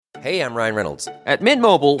Hey, I'm Ryan Reynolds. At Mint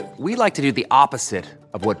Mobile, we like to do the opposite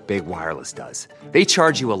of what Big Wireless does. They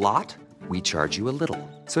charge you a lot, we charge you a little.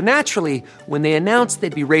 So naturally, when they announced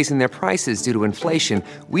they'd be raising their prices due to inflation,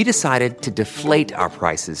 we decided to deflate our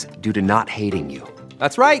prices due to not hating you.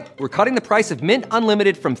 That's right. We're cutting the price of Mint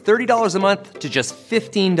Unlimited from $30 a month to just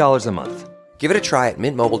 $15 a month. Give it a try at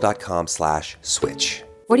mintmobile.com/switch.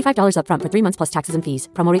 $45 up front for 3 months plus taxes and fees.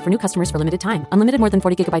 Promo rate for new customers for limited time. Unlimited more than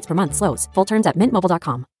 40 gigabytes per month slows. Full terms at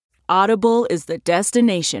mintmobile.com. Audible is the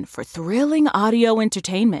destination for thrilling audio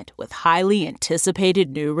entertainment with highly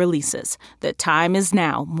anticipated new releases. The time is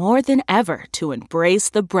now more than ever to embrace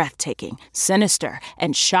the breathtaking, sinister,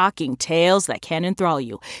 and shocking tales that can enthrall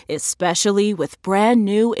you, especially with brand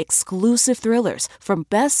new exclusive thrillers from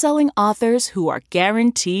best-selling authors who are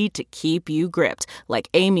guaranteed to keep you gripped, like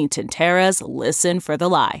Amy Tintera's Listen for the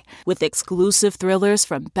Lie. With exclusive thrillers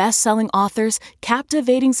from best-selling authors,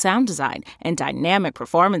 captivating sound design, and dynamic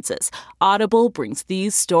performances, Audible brings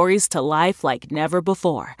these stories to life like never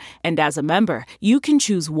before. And as a member, you can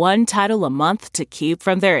choose one title a month to keep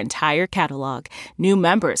from their entire catalog. New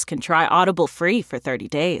members can try Audible free for 30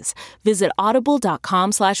 days. Visit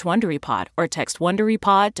audible.com/WonderyPod or text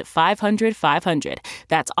WonderyPod to 500-500.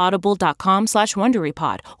 That's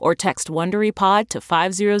audible.com/WonderyPod or text WonderyPod to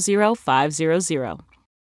 500-500.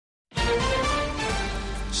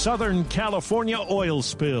 Southern California oil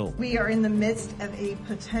spill. We are in the midst of a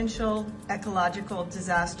potential ecological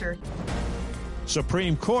disaster.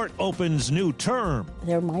 Supreme Court opens new term.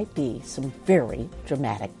 There might be some very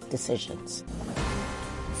dramatic decisions.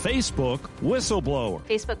 Facebook whistleblower.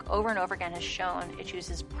 Facebook over and over again has shown it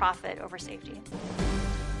chooses profit over safety.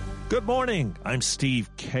 Good morning. I'm Steve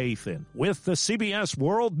Kathan with the CBS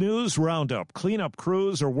World News Roundup. Cleanup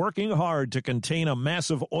crews are working hard to contain a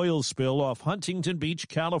massive oil spill off Huntington Beach,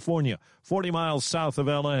 California, 40 miles south of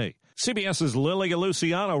L.A. CBS's Lilia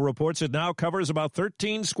Luciano reports it now covers about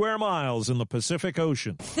 13 square miles in the Pacific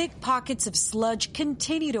Ocean. Thick pockets of sludge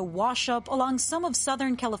continue to wash up along some of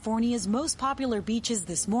Southern California's most popular beaches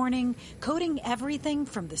this morning, coating everything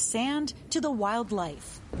from the sand to the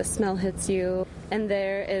wildlife. The smell hits you, and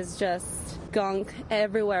there is just gunk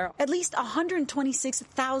everywhere. At least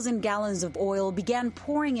 126,000 gallons of oil began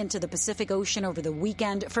pouring into the Pacific Ocean over the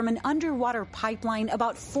weekend from an underwater pipeline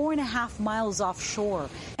about 4.5 miles offshore.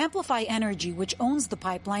 Amplify Energy, which owns the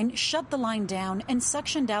pipeline, shut the line down and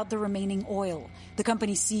suctioned out the remaining oil. The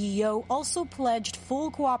company's CEO also pledged full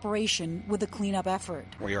cooperation with the cleanup effort.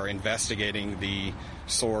 We are investigating the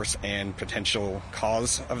source and potential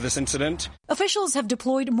cause of this incident. Officials have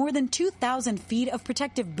deployed more than 2,000 feet of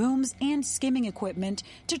protective booms and skimming equipment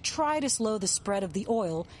to try to slow the spread of the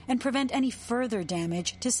oil and prevent any further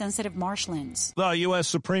damage to sensitive marshlands. The U.S.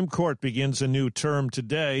 Supreme Court begins a new term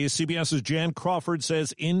today. CBS's Jan Crawford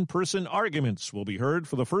says in-person arguments will be heard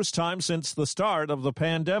for the first time since the start of the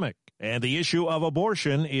pandemic. And the issue of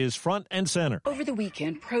abortion is front and center. Over the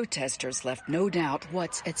weekend, protesters left no doubt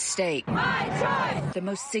what's at stake. My choice! The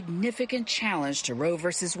most significant challenge to Roe v.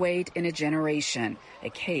 Wade in a generation. A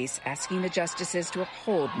case asking the justices to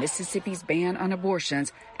uphold Mississippi's ban on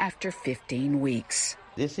abortions after 15 weeks.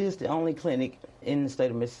 This is the only clinic in the state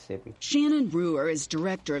of Mississippi. Shannon Brewer is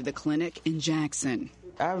director of the clinic in Jackson.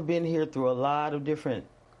 I've been here through a lot of different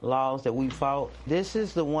laws that we fought. This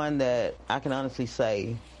is the one that I can honestly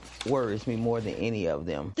say worries me more than any of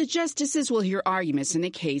them. The justices will hear arguments in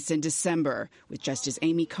the case in December, with Justice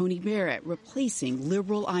Amy Coney Barrett replacing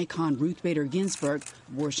liberal icon Ruth Bader Ginsburg.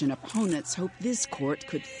 Abortion opponents hope this court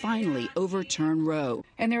could finally overturn Roe.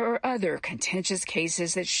 And there are other contentious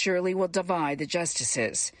cases that surely will divide the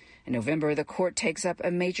justices. In November, the court takes up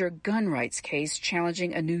a major gun rights case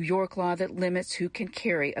challenging a New York law that limits who can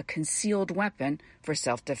carry a concealed weapon for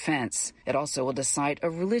self-defense. It also will decide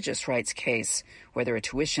a religious rights case, whether a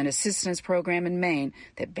tuition assistance program in Maine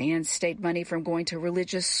that bans state money from going to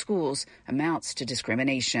religious schools amounts to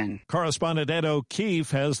discrimination. Correspondent Ed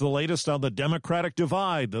O'Keefe has the latest on the Democratic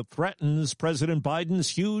divide that threatens President Biden's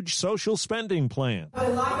huge social spending plan. A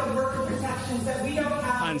lack of worker protections that we don't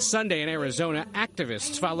have. On Sunday in Arizona,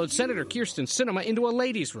 activists followed Senator Kyrsten Sinema into a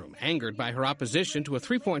ladies' room, angered by her opposition to a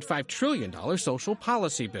 $3.5 trillion social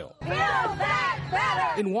policy bill. Build back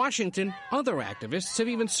better. In Washington, other activists have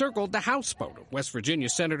even circled the House vote of West Virginia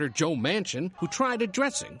Senator Joe Manchin, who tried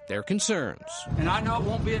addressing their concerns. And I know it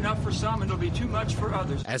won't be enough for some, and it'll be too much for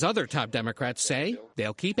others. As other top Democrats say,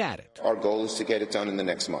 they'll keep at it. Our goal is to get it done in the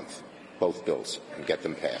next month. both bills and get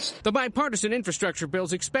them passed. The bipartisan infrastructure bill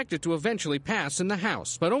is expected to eventually pass in the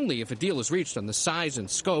House, but only if a deal is reached on the size and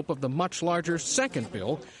scope of the much larger second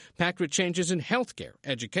bill, packed with changes in health care,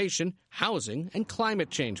 education, housing, and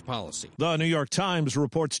climate change policy. The New York Times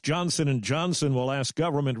reports Johnson & Johnson will ask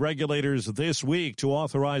government regulators this week to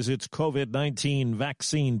authorize its COVID-19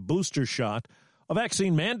 vaccine booster shot, a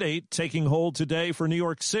vaccine mandate taking hold today for New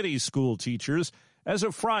York City school teachers. As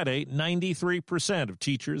of Friday, 93% of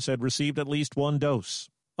teachers had received at least one dose.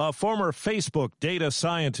 A former Facebook data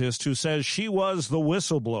scientist who says she was the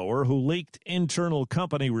whistleblower who leaked internal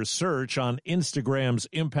company research on Instagram's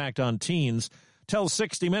impact on teens tells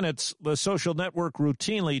 60 Minutes the social network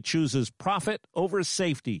routinely chooses profit over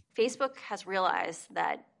safety. Facebook has realized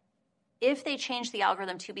that if they change the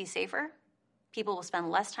algorithm to be safer, people will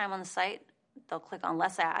spend less time on the site. They'll click on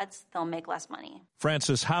less ads. They'll make less money.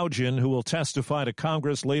 Frances Haugen, who will testify to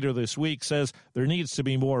Congress later this week, says there needs to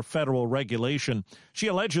be more federal regulation. She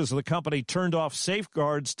alleges the company turned off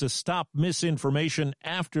safeguards to stop misinformation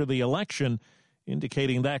after the election,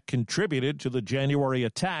 indicating that contributed to the January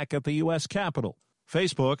attack at the U.S. Capitol.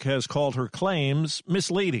 Facebook has called her claims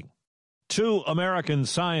misleading. Two American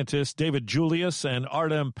scientists, David Julius and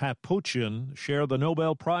Artem Papochin, share the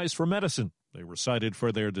Nobel Prize for Medicine. They were cited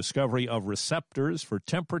for their discovery of receptors for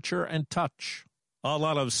temperature and touch. A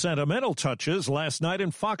lot of sentimental touches last night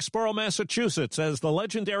in Foxborough, Massachusetts, as the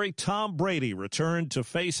legendary Tom Brady returned to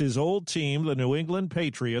face his old team, the New England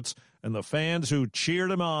Patriots, and the fans who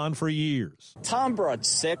cheered him on for years. Tom brought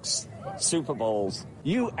 6 Super Bowls.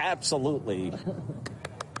 You absolutely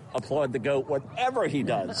applaud the GOAT, whatever he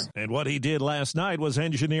does. And what he did last night was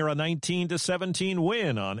engineer a 19-17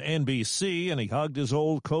 win on NBC, and he hugged his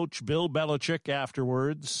old coach, Bill Belichick,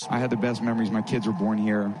 afterwards. I had the best memories. My kids were born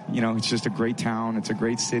here. You know, it's just a great town. It's a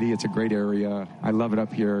great city. It's a great area. I love it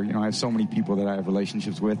up here. You know, I have so many people that I have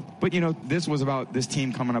relationships with. But, you know, this was about this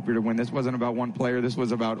team coming up here to win. This wasn't about one player. This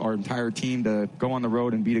was about our entire team to go on the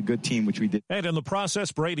road and beat a good team, which we did. And in the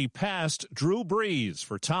process, Brady passed Drew Brees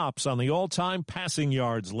for tops on the all-time passing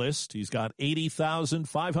yards list. He's got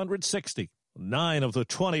 80,560. 9 of the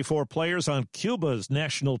 24 players on Cuba's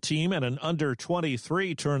national team and an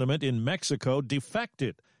under-23 tournament in Mexico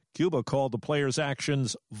defected. Cuba called the players'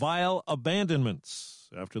 actions vile abandonments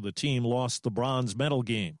after the team lost the bronze medal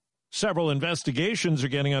game. Several investigations are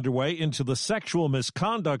getting underway into the sexual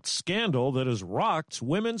misconduct scandal that has rocked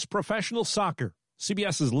women's professional soccer.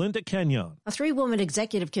 CBS's Linda Kenyon. A 3-woman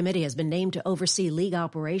executive committee has been named to oversee league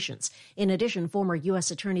operations. In addition, former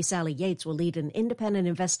U.S. Attorney Sally Yates will lead an independent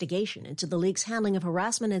investigation into the league's handling of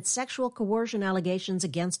harassment and sexual coercion allegations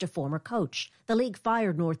against a former coach. The league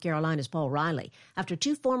fired North Carolina's Paul Riley after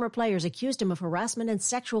 2 former players accused him of harassment and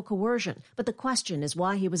sexual coercion. But the question is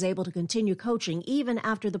why he was able to continue coaching even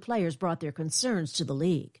after the players brought their concerns to the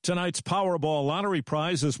league. Tonight's Powerball lottery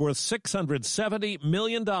prize is worth $670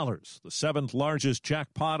 million, the 7th largest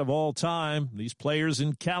jackpot of all time. These players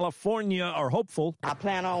in California are hopeful. I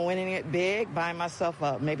plan on winning it big, buying myself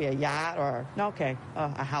maybe a yacht or,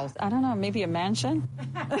 a house. I don't know, maybe a mansion?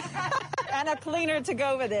 And a cleaner to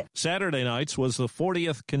go with it. Saturday nights was the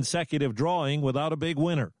 40th consecutive drawing without a big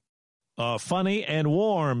winner. A funny and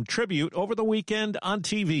warm tribute over the weekend on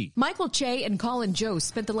TV. Michael Che and Colin Jost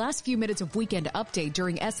spent the last few minutes of Weekend Update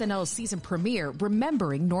during SNL's season premiere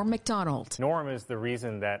remembering Norm Macdonald. Norm is the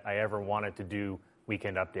reason that I ever wanted to do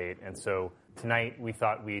Weekend Update, and so tonight we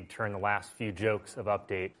thought we'd turn the last few jokes of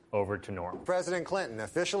Update over to Norm. President Clinton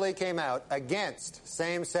officially came out against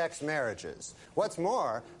same-sex marriages. What's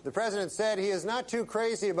more, the president said he is not too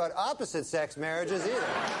crazy about opposite-sex marriages either.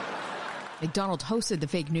 Macdonald hosted the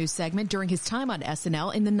fake news segment during his time on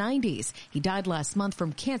SNL in the 90s. He died last month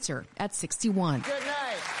from cancer at 61. Good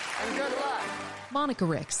night and good luck. Monica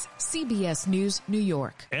Ricks, CBS News, New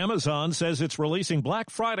York. Amazon says it's releasing Black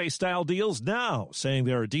Friday-style deals now, saying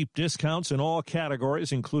there are deep discounts in all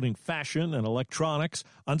categories, including fashion and electronics.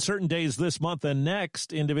 On certain days this month and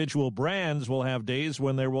next, individual brands will have days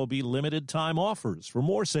when there will be limited-time offers for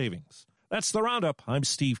more savings. That's the Roundup. I'm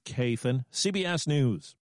Steve Kathan, CBS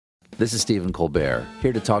News. This is Stephen Colbert,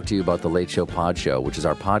 here to talk to you about The Late Show Pod Show, which is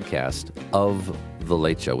our podcast of The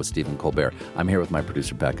Late Show with Stephen Colbert. I'm here with my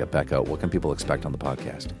producer, Becca. Becca, what can people expect on the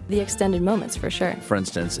podcast? The extended moments, for sure. For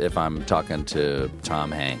instance, if I'm talking to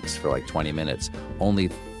Tom Hanks for like 20 minutes, only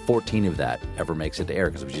 14 of that ever makes it to air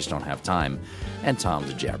because we just don't have time. And Tom's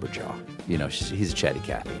a jabberjaw. You know, he's a chatty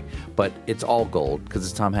Cathy. But it's all gold because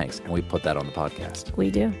it's Tom Hanks, and we put that on the podcast.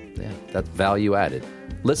 We do. Yeah, that's value added.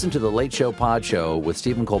 Listen to The Late Show Pod Show with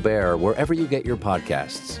Stephen Colbert wherever you get your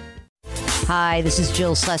podcasts. Hi, this is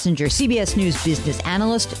Jill Schlesinger, CBS News business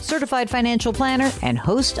analyst, certified financial planner, and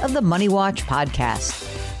host of the Money Watch podcast.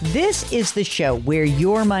 This is the show where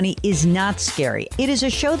your money is not scary. It is a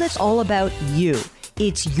show that's all about you.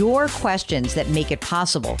 It's your questions that make it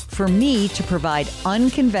possible for me to provide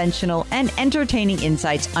unconventional and entertaining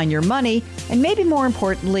insights on your money, and maybe more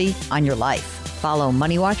importantly, on your life. Follow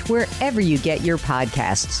Money Watch wherever you get your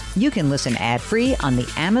podcasts. You can listen ad-free on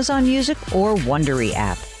the Amazon Music or Wondery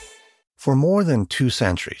app. For more than 2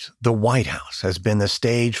 centuries, the White House has been the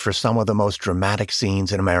stage for some of the most dramatic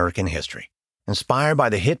scenes in American history. Inspired by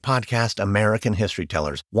the hit podcast American History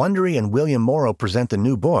Tellers, Wondery and William Morrow present the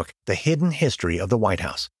new book, The Hidden History of the White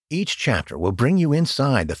House. Each chapter will bring you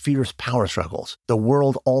inside the fierce power struggles, the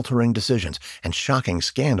world-altering decisions, and shocking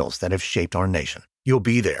scandals that have shaped our nation. You'll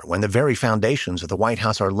be there when the very foundations of the White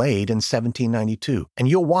House are laid in 1792, and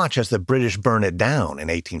you'll watch as the British burn it down in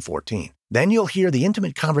 1814. Then you'll hear the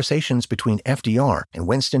intimate conversations between FDR and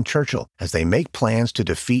Winston Churchill as they make plans to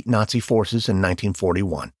defeat Nazi forces in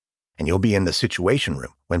 1941. And you'll be in the Situation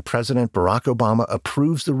Room when President Barack Obama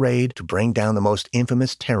approves the raid to bring down the most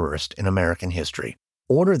infamous terrorist in American history.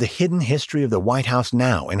 Order The Hidden History of the White House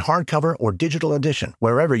now in hardcover or digital edition,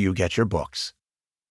 wherever you get your books.